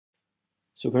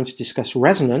So we're going to discuss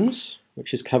resonance,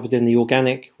 which is covered in the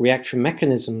organic reaction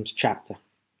mechanisms chapter.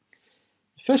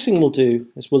 The first thing we'll do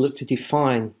is we'll look to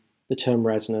define the term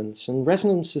resonance, and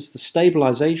resonance is the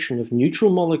stabilization of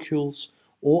neutral molecules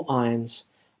or ions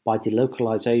by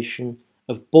delocalization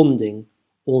of bonding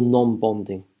or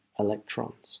non-bonding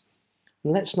electrons.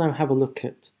 And let's now have a look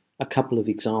at a couple of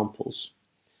examples.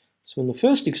 So in the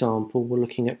first example, we're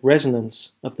looking at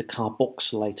resonance of the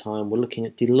carboxylate ion. We're looking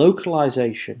at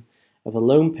delocalization of a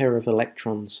lone pair of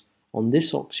electrons on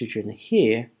this oxygen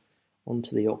here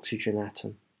onto the oxygen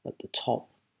atom at the top.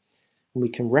 And we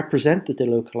can represent the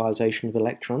delocalization of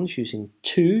electrons using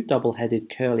two double-headed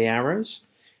curly arrows.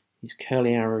 These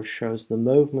curly arrows shows the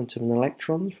movement of an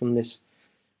electron from this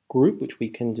group, which we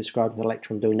can describe as an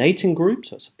electron donating group,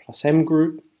 so it's a plus M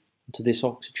group, to this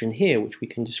oxygen here, which we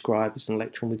can describe as an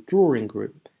electron withdrawing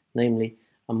group, namely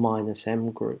a minus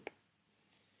M group.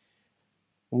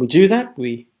 When we do that,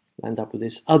 we end up with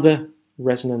this other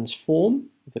resonance form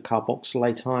of the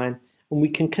carboxylate ion, and we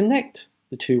can connect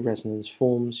the two resonance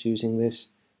forms using this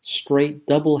straight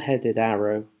double-headed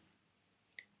arrow.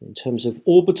 In terms of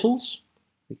orbitals,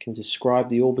 we can describe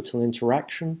the orbital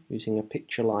interaction using a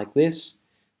picture like this.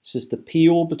 This is the p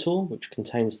orbital, which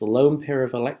contains the lone pair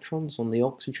of electrons on the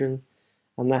oxygen,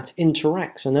 and that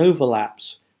interacts and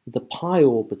overlaps with the pi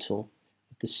orbital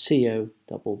of the CO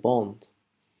double bond.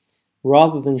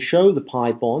 Rather than show the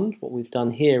pi bond, what we've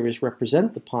done here is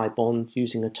represent the pi bond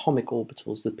using atomic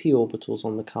orbitals, the p orbitals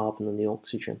on the carbon and the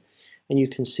oxygen. And you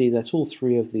can see that all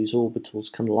three of these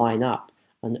orbitals can line up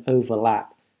and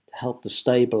overlap to help to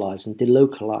stabilize and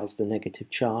delocalize the negative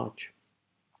charge.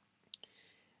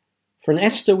 For an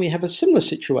ester, we have a similar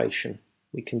situation.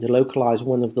 We can delocalize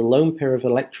one of the lone pair of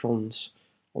electrons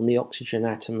on the oxygen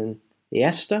atom in the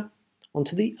ester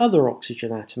onto the other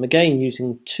oxygen atom, again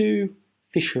using two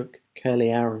fishhook curly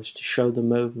arrows to show the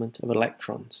movement of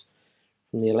electrons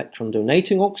from the electron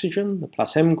donating oxygen, the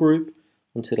plus M group,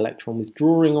 onto the electron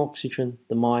withdrawing oxygen,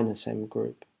 the minus M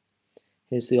group.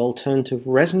 Here's the alternative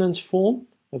resonance form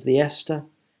of the ester,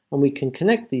 and we can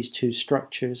connect these two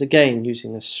structures again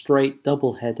using a straight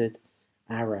double-headed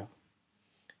arrow.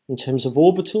 In terms of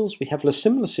orbitals, we have a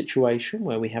similar situation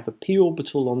where we have a p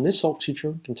orbital on this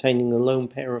oxygen containing the lone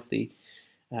pair of the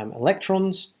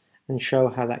electrons, and show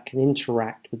how that can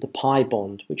interact with the pi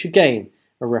bond, which again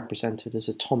are represented as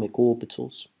atomic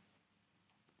orbitals.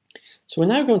 So we're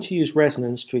now going to use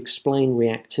resonance to explain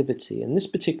reactivity. In this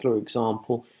particular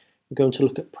example, we're going to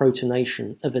look at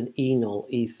protonation of an enol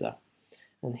ether.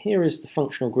 And here is the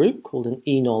functional group called an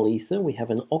enol ether. We have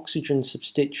an oxygen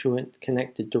substituent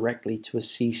connected directly to a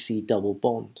CC double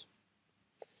bond.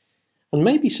 And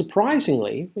maybe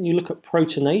surprisingly, when you look at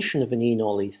protonation of an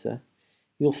enol ether,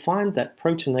 you'll find that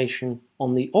protonation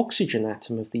on the oxygen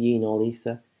atom of the enol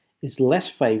ether is less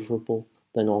favorable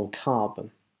than on carbon.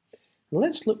 And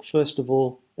let's look first of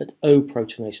all at O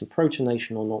protonation,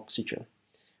 protonation on oxygen.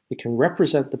 We can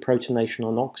represent the protonation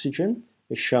on oxygen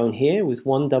as shown here with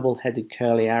one double-headed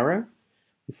curly arrow.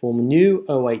 We form a new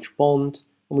OH bond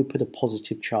and we put a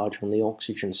positive charge on the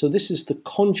oxygen. So this is the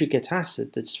conjugate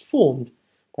acid that's formed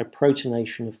by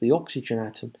protonation of the oxygen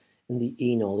atom in the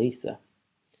enol ether.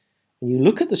 When you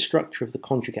look at the structure of the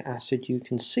conjugate acid, you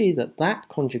can see that that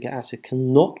conjugate acid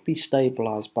cannot be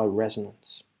stabilized by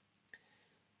resonance.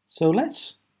 So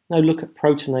let's now look at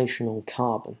protonation on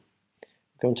carbon.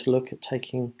 We're going to look at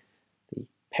taking the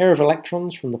pair of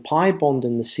electrons from the pi bond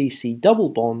and the CC double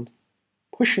bond,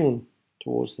 pushing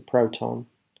towards the proton,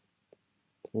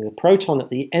 putting the proton at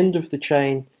the end of the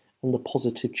chain and the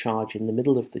positive charge in the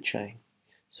middle of the chain.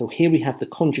 So here we have the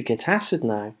conjugate acid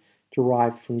now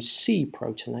derived from C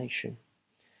protonation.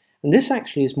 And this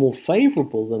actually is more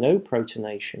favorable than O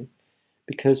protonation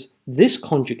because this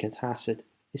conjugate acid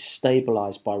is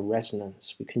stabilized by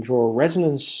resonance. We can draw a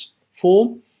resonance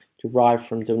form derived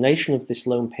from donation of this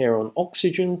lone pair on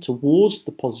oxygen towards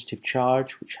the positive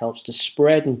charge, which helps to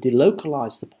spread and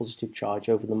delocalize the positive charge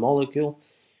over the molecule.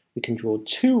 We can draw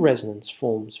two resonance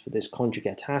forms for this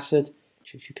conjugate acid,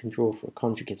 which as you can draw for a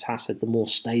conjugate acid, the more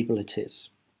stable it is.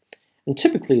 And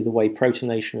typically the way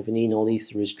protonation of an enol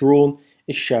ether is drawn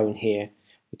is shown here.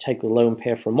 We take the lone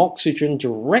pair from oxygen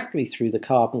directly through the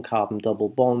carbon-carbon double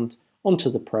bond onto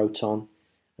the proton,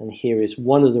 and here is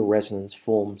one of the resonance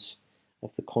forms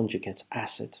of the conjugate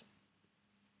acid.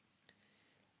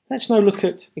 Let's now look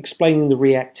at explaining the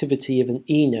reactivity of an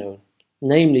enone,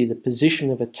 namely the position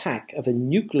of attack of a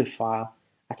nucleophile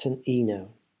at an enone.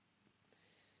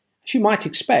 As you might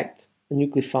expect, the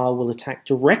nucleophile will attack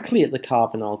directly at the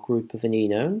carbonyl group of an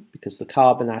enone because the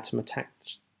carbon atom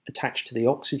attached to the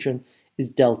oxygen is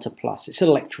delta plus. It's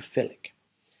electrophilic.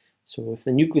 So if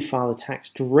the nucleophile attacks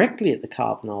directly at the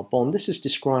carbonyl bond, this is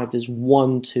described as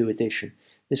 1,2 addition.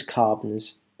 This carbon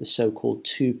is the so-called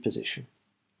 2 position.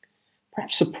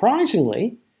 Perhaps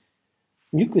surprisingly,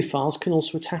 nucleophiles can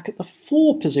also attack at the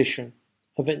 4 position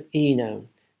of an enone,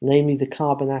 namely the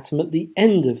carbon atom at the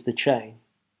end of the chain.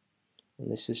 And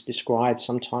this is described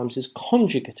sometimes as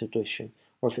conjugate addition,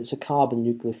 or if it's a carbon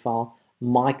nucleophile,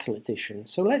 Michael addition.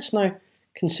 So let's now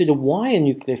consider why a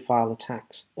nucleophile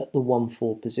attacks at the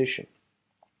 1,4 position.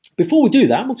 Before we do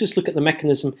that, we'll just look at the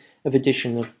mechanism of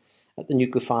addition at the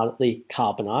nucleophile at the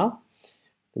carbonyl.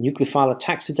 The nucleophile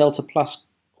attacks the delta plus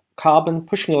carbon,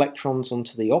 pushing electrons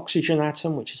onto the oxygen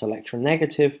atom, which is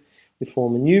electronegative. We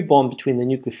form a new bond between the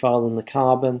nucleophile and the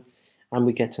carbon, and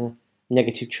we get a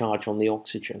negative charge on the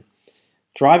oxygen.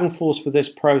 Driving force for this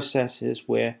process is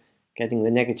we're getting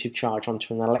the negative charge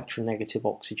onto an electronegative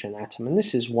oxygen atom, and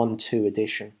this is 1,2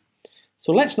 addition.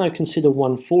 So let's now consider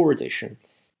 1,4 addition.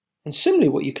 And similarly,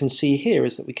 what you can see here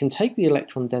is that we can take the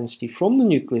electron density from the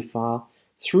nucleophile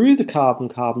through the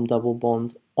carbon-carbon double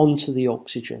bond onto the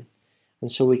oxygen.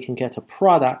 And so we can get a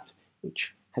product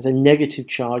which has a negative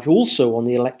charge also on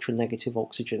the electronegative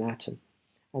oxygen atom.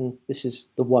 And this is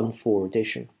the 1,4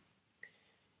 addition.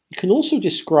 You can also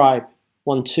describe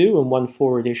 1,2 and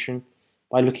 1,4 addition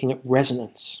by looking at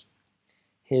resonance.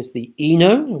 Here's the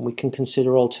enone, and we can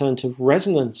consider alternative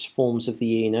resonance forms of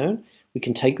the enone. We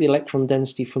can take the electron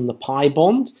density from the pi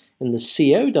bond and the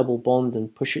CO double bond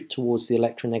and push it towards the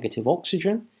electronegative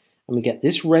oxygen, and we get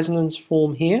this resonance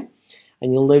form here.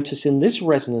 And you'll notice in this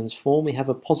resonance form we have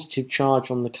a positive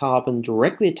charge on the carbon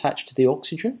directly attached to the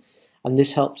oxygen, and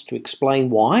this helps to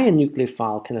explain why a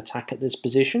nucleophile can attack at this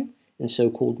position in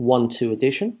so-called 1,2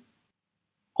 addition.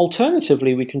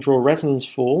 Alternatively, we can draw a resonance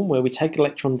form where we take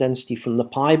electron density from the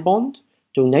pi bond,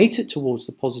 donate it towards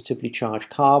the positively charged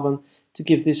carbon to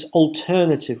give this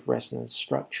alternative resonance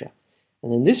structure.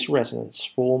 And in this resonance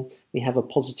form, we have a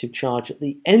positive charge at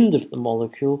the end of the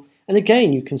molecule, and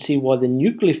again you can see why the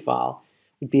nucleophile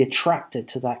would be attracted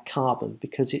to that carbon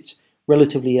because it's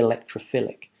relatively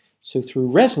electrophilic. So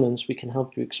through resonance we can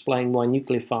help to explain why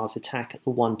nucleophiles attack at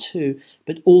the 1,2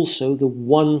 but also the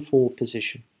 1,4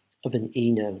 position of an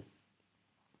enone.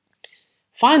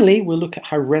 Finally, we'll look at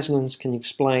how resonance can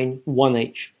explain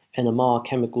 1H NMR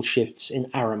chemical shifts in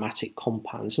aromatic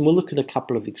compounds, and we'll look at a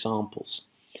couple of examples.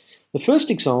 The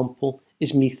first example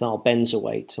is methyl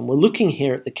benzoate, and we're looking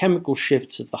here at the chemical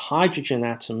shifts of the hydrogen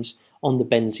atoms on the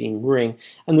benzene ring,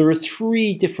 and there are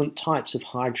 3 different types of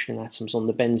hydrogen atoms on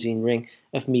the benzene ring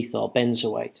of methyl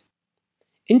benzoate.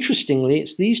 Interestingly,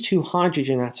 it's these 2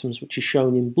 hydrogen atoms which are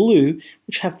shown in blue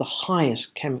which have the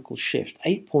highest chemical shift,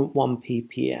 8.1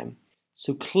 ppm.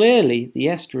 So clearly the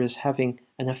ester is having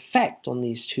an effect on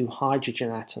these 2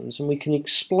 hydrogen atoms, and we can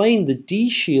explain the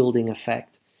de-shielding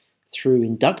effect through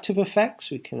inductive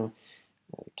effects. We can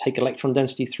take electron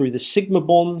density through the sigma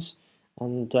bonds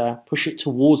and push it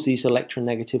towards these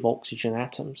electronegative oxygen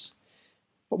atoms.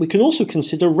 But we can also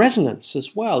consider resonance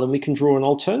as well, and we can draw an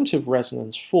alternative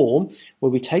resonance form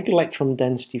where we take electron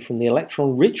density from the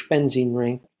electron-rich benzene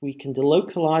ring. We can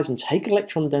delocalize and take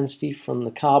electron density from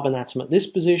the carbon atom at this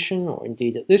position, or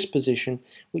indeed at this position,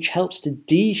 which helps to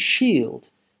de-shield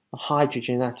the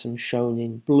hydrogen atom shown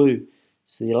in blue.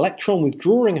 So the electron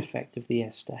withdrawing effect of the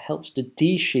ester helps to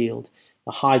de-shield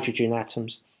the hydrogen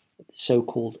atoms at the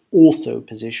so-called ortho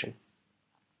position.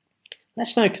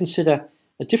 Let's now consider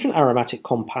a different aromatic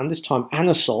compound, this time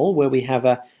anisole, where we have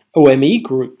a OMe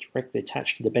group directly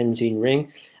attached to the benzene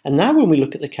ring. And now when we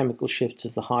look at the chemical shifts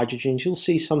of the hydrogens, you'll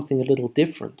see something a little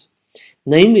different.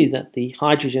 Namely that the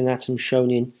hydrogen atoms shown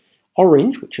in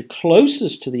orange, which are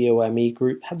closest to the OMe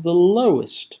group, have the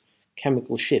lowest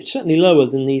chemical shift, certainly lower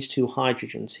than these 2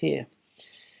 hydrogens here.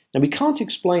 Now we can't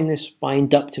explain this by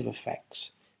inductive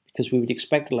effects, because we would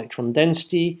expect electron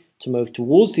density to move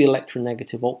towards the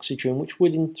electronegative oxygen, which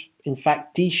would in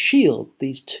fact de-shield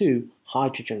these 2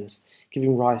 hydrogens,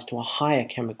 giving rise to a higher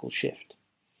chemical shift.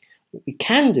 What we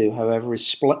can do, however,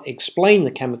 is explain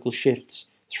the chemical shifts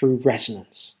through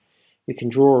resonance. We can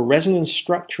draw a resonance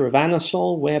structure of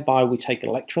anisole whereby we take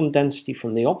electron density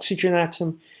from the oxygen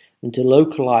atom and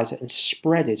delocalize it and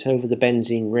spread it over the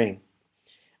benzene ring.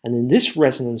 And in this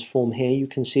resonance form here, you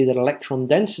can see that electron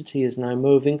density is now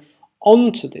moving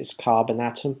onto this carbon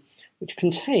atom, which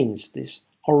contains this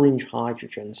orange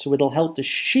hydrogen. So it'll help to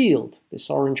shield this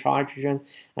orange hydrogen,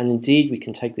 and indeed we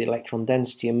can take the electron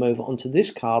density and move it onto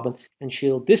this carbon and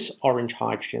shield this orange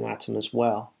hydrogen atom as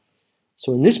well.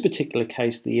 So in this particular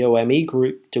case, the OMe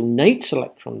group donates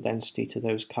electron density to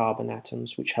those carbon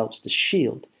atoms, which helps to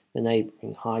shield the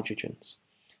neighboring hydrogens.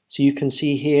 So you can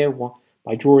see here,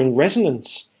 by drawing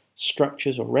resonance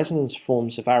structures or resonance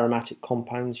forms of aromatic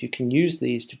compounds, you can use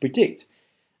these to predict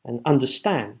and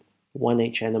understand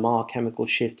 1H-NMR chemical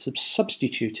shifts of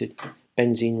substituted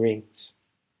benzene rings.